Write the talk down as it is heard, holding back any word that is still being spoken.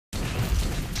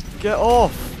Get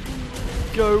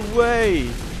off! Go away!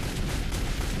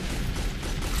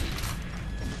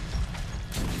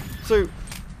 So,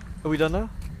 are we done now?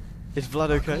 Is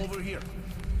Vlad okay? Over here.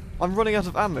 I'm running out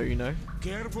of ammo, you know.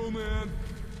 Careful, man.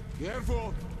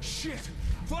 Careful. Shit.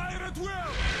 Fire at will.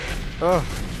 Oh,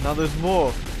 now there's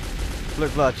more.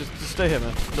 Look, Vlad, just stay here,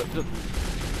 man. Look.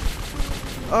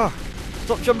 Ah,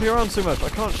 stop jumping around so much. I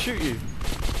can't shoot you.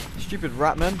 Stupid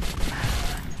rat man.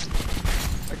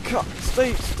 I can't.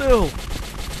 Stay still.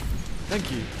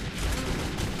 Thank you.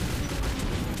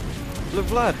 Look,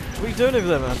 Vlad, what are you doing over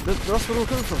there, man? That's where we're all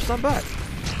coming from. Stand back.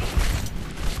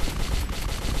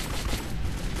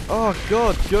 Oh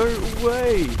God, go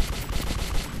away!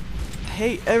 I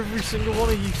hate every single one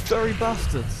of you furry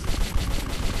bastards.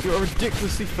 You are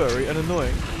ridiculously furry and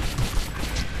annoying.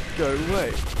 Go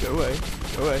away! Go away!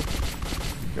 Go away!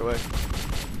 Go away!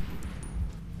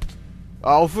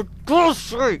 Oh, for God's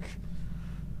sake!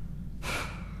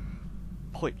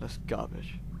 Pointless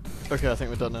garbage. Okay, I think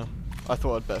we're done now. I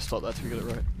thought I'd better stop that to get it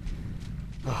right.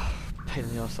 Oh, pain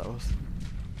in the ass that was.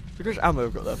 Look how much ammo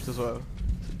I've got left as well.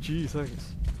 Gee,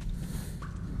 thanks.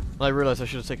 And I realised I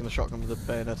should have taken the shotgun with the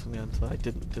bayonet in the end. I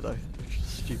didn't, did I? Which is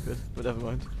stupid, but never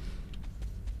mind.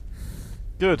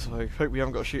 Good. I hope we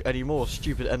haven't got to shoot any more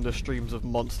stupid endless streams of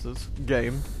monsters.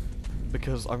 Game.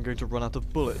 Because I'm going to run out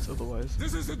of bullets otherwise.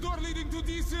 This is the door leading to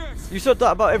D6. You said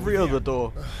that about every other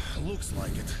door. Looks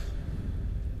like it.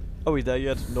 Are we there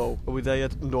yet? No. Are we there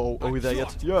yet? No. Are we there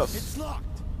yet? Yes. It's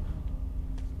locked.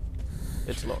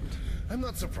 It's locked. I'm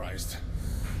not surprised.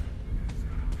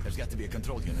 There's got to be a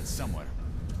control unit somewhere.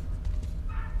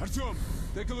 Artyom,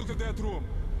 take a look at that room.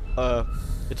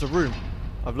 It's a room.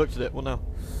 I've looked at it. What now?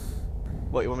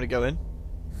 What, you want me to go in?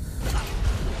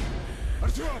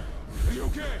 Artyom, are you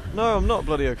okay? No, I'm not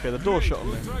bloody okay. The door Great, shut on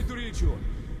me. we'll try to reach you.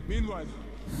 Meanwhile,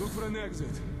 look for an exit.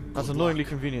 That's annoyingly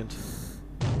convenient.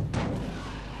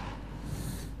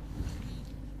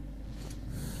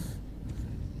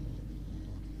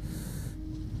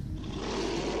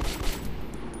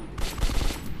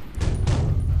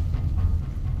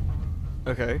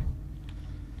 Okay.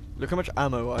 Look how much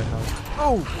ammo I have.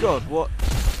 Oh God, what?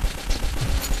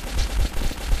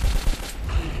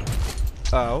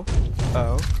 Ow.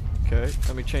 Ow. Okay,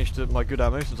 let me change to my good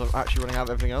ammo since I'm actually running out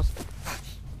of everything else.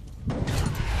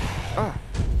 Ah.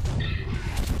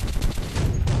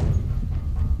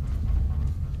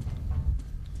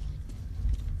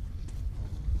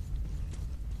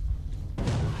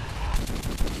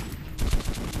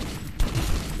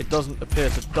 It doesn't appear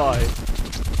to die.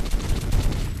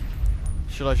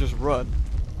 Should I just run?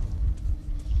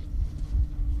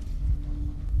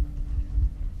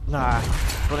 Nah,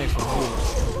 running's for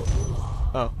fools.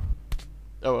 Oh.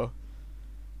 Oh well.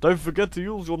 Don't forget to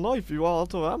use your knife, you are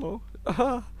out of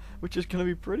ammo. Which is gonna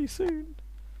be pretty soon.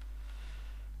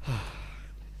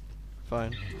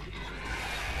 Fine.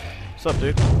 What's up,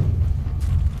 dude?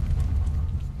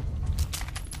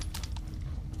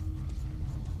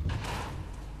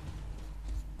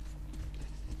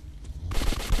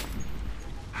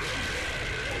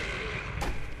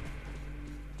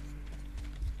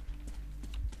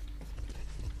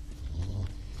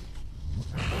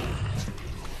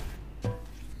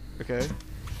 Okay.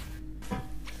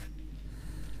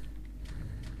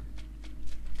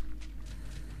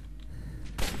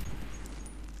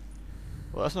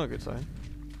 Well, that's not a good sign.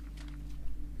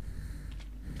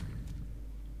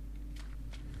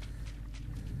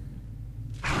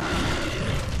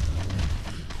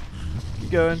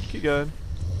 Keep going, keep going.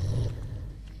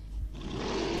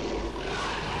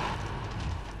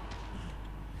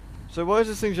 So why is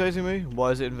this thing chasing me?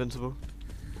 Why is it invincible?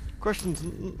 Questions,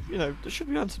 you know, that should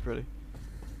be answered really.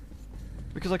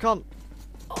 Because I can't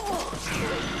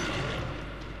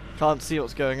see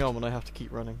what's going on when I have to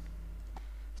keep running.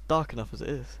 It's dark enough as it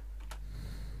is.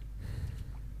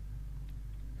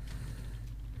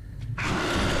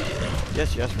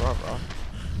 Yes, yes, rah rah.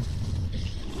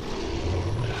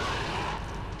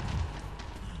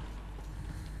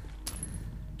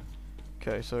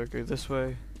 Okay, so go this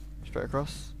way, straight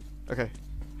across. Okay.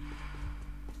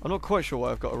 I'm not quite sure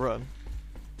why I've got to run.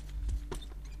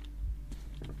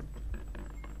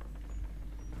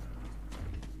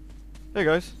 Hey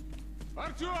guys.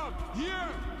 Artyom, here!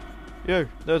 Yo,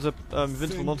 there's a invincible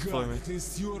Thank monster God, following me. at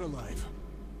least you're alive.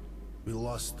 We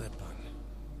lost Stepan.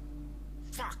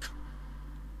 Fuck!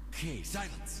 Okay,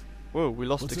 silence. Whoa, we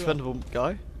lost What's expendable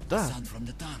guy? Damn. Sound from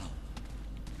the tunnel.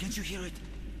 Can't you hear it?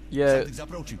 Yeah, Something's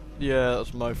approaching. yeah,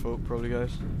 that's my fault probably,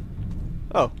 guys.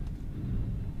 Oh.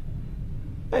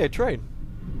 Hey, a train.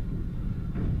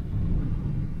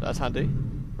 That's handy,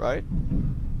 right?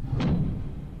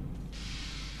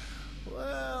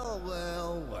 Well,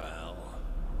 well, well.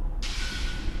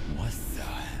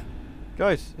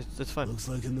 Guys, it's fine. Looks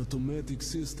like an automatic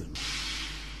system.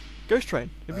 Ghost train.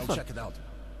 It'll be I'll fun. check it out.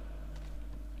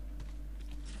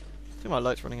 I think my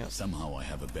light's running out. Somehow I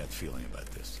have a bad feeling about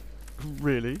this.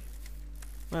 Really?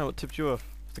 Man, what tipped you off?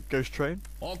 The ghost train?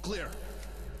 All clear.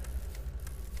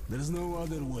 There's no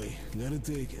other way. Gotta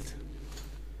take it.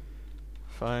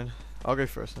 Fine. I'll go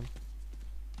first then.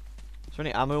 Is there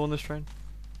any ammo on this train?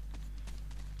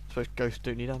 I suppose ghosts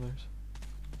don't need ammos.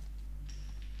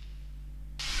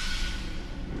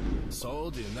 So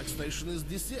the next station is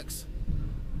D6.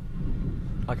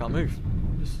 I can't move.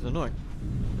 This is annoying.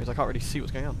 Because I can't really see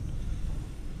what's going on.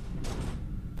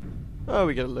 Oh,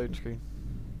 we get a loading screen.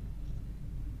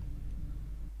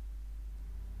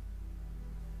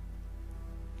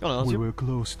 Go on, We Elsie. were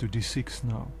close to D6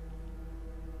 now.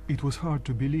 It was hard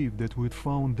to believe that we'd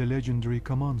found the legendary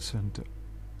command center.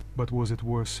 But was it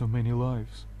worth so many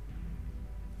lives?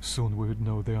 Soon we would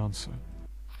know the answer.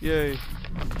 Yay.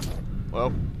 Well,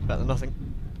 better than nothing.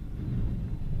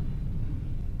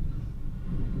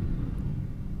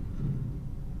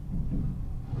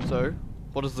 So,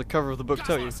 what does the cover of the book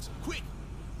tell you? Quick!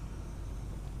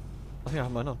 I think I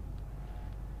have mine on.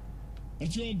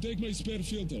 Artyom, take my spare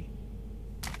filter.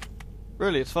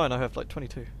 Really, it's fine. I have like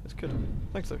 22. It's good.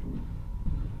 Thanks though.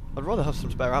 I'd rather have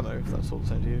some spare ammo if that's all the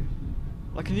same to you.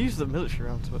 I can use the military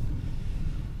rounds, but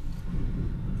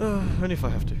only if I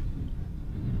have to.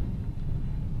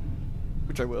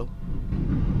 Which I will.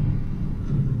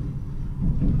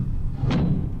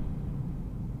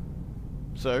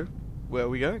 So, where are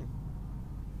we going?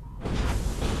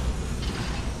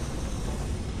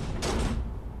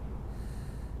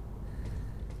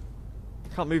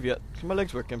 I can't move yet. Can my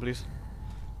legs work again, please?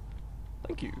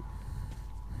 Thank you.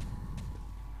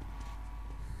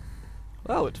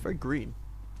 Wow, it's very green.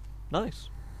 Nice.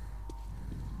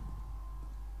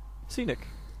 Scenic.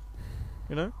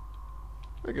 You know?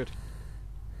 Very good.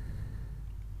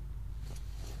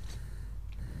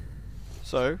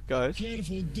 So, guys.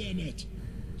 Careful, damn it!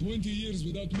 20 years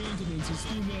without maintenance is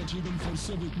too much even for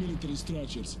Soviet military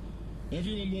structures.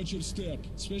 Everyone watch your step,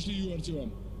 especially you,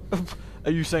 Artyom.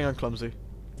 Are you saying I'm clumsy?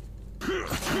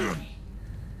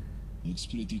 Looks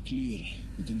pretty clear.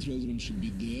 The control room should be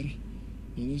there.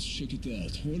 Now let's check it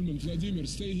out. Holman, Vladimir,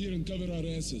 stay here and cover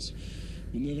our asses.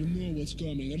 We never know what's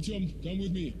coming. Artyom, come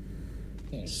with me.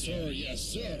 Oh, sir, yes,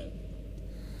 sir.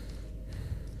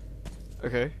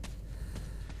 Okay.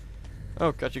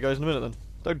 Oh, catch you guys in a minute then.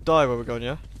 Don't die where we're going,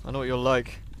 yeah? I know what you're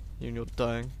like. You and your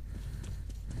dying.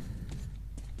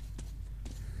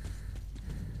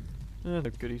 No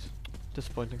goodies.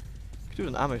 Disappointing. Could do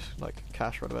with an ammo, like,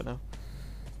 cache right about now.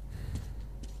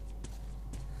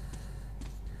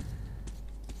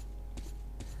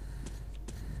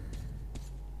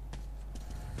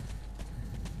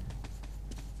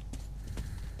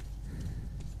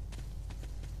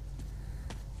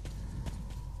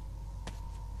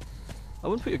 I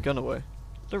wouldn't put your gun away.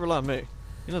 Don't rely on me.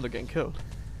 You know they're getting killed.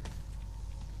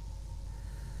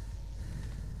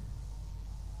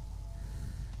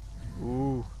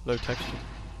 Ooh, low texture.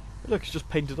 Look, it's just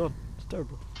painted on. It's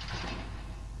terrible.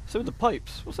 So with the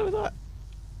pipes. What's up with that?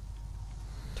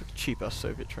 Took cheap ass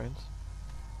Soviet trains.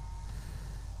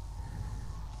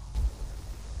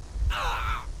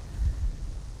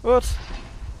 What?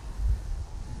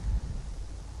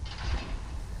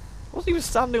 I wasn't even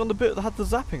standing on the bit that had the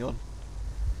zapping on.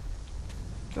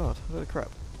 God, holy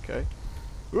crap. Okay.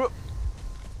 Whoop.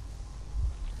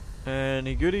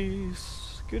 Any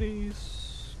goodies?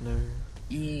 Goodies? No.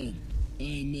 You know, I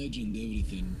imagined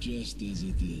everything just as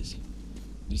it is.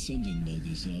 There's something about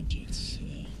these objects.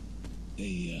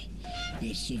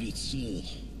 They're Soviet soul.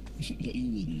 But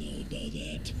you wouldn't know about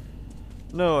that.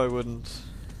 No, I wouldn't.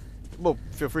 Well,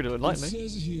 feel free to It enlighten me.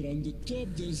 says here on the top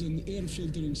there's an air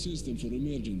filtering system for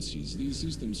emergencies. These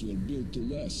systems were built to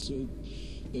last, so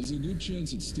there's a good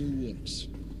chance it still works.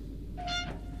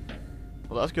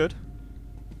 Well, that's good.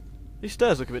 These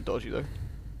stairs look a bit dodgy, though.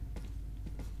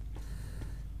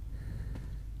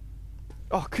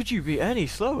 Oh, could you be any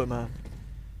slower, man?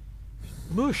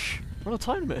 Mush! We're on a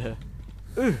time limit here.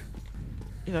 Ooh!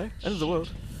 You know, end of the world.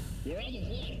 We're out of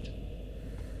light.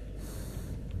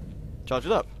 Charge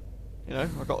it up. You know,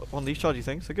 I've got one of these chargy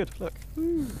things, so good. Look.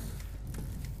 Woo.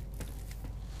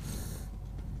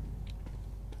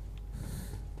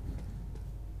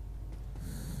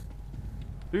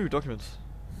 Ooh, documents.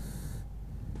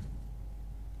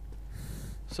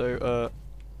 So,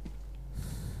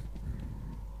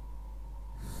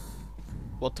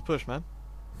 what to push, man?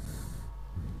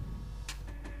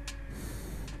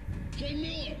 Hey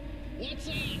Miller, what's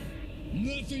up?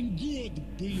 Nothing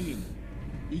good, Berlin.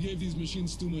 We gave these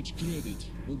machines too much credit.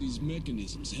 All these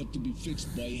mechanisms have to be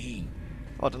fixed by hand.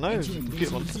 I don't know. It's a Artyom, there's computer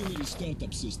an monitor. auxiliary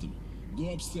startup system. Go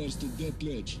upstairs to that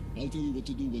ledge. I'll tell you what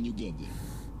to do when you get there.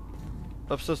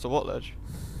 Upstairs to what ledge?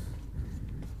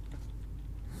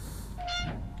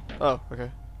 Oh,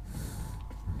 okay.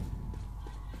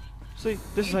 See,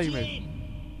 this is how you move.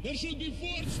 Artyom, there should be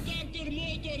 4 starter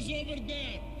motors over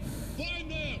there.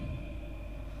 Find them.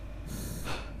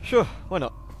 Sure, why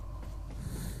not?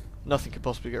 Nothing could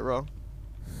possibly get wrong.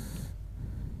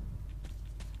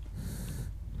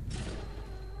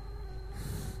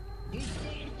 To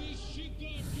start this shit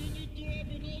up, you need to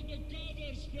open all the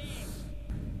covers first.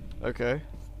 Okay.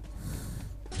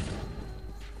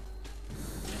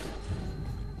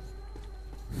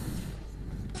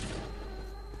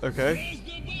 Okay. Press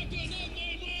the button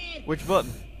on my mark. Which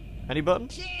button? Any button?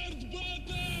 Third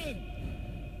button.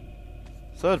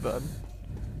 Third button?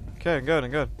 Okay, I'm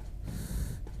going.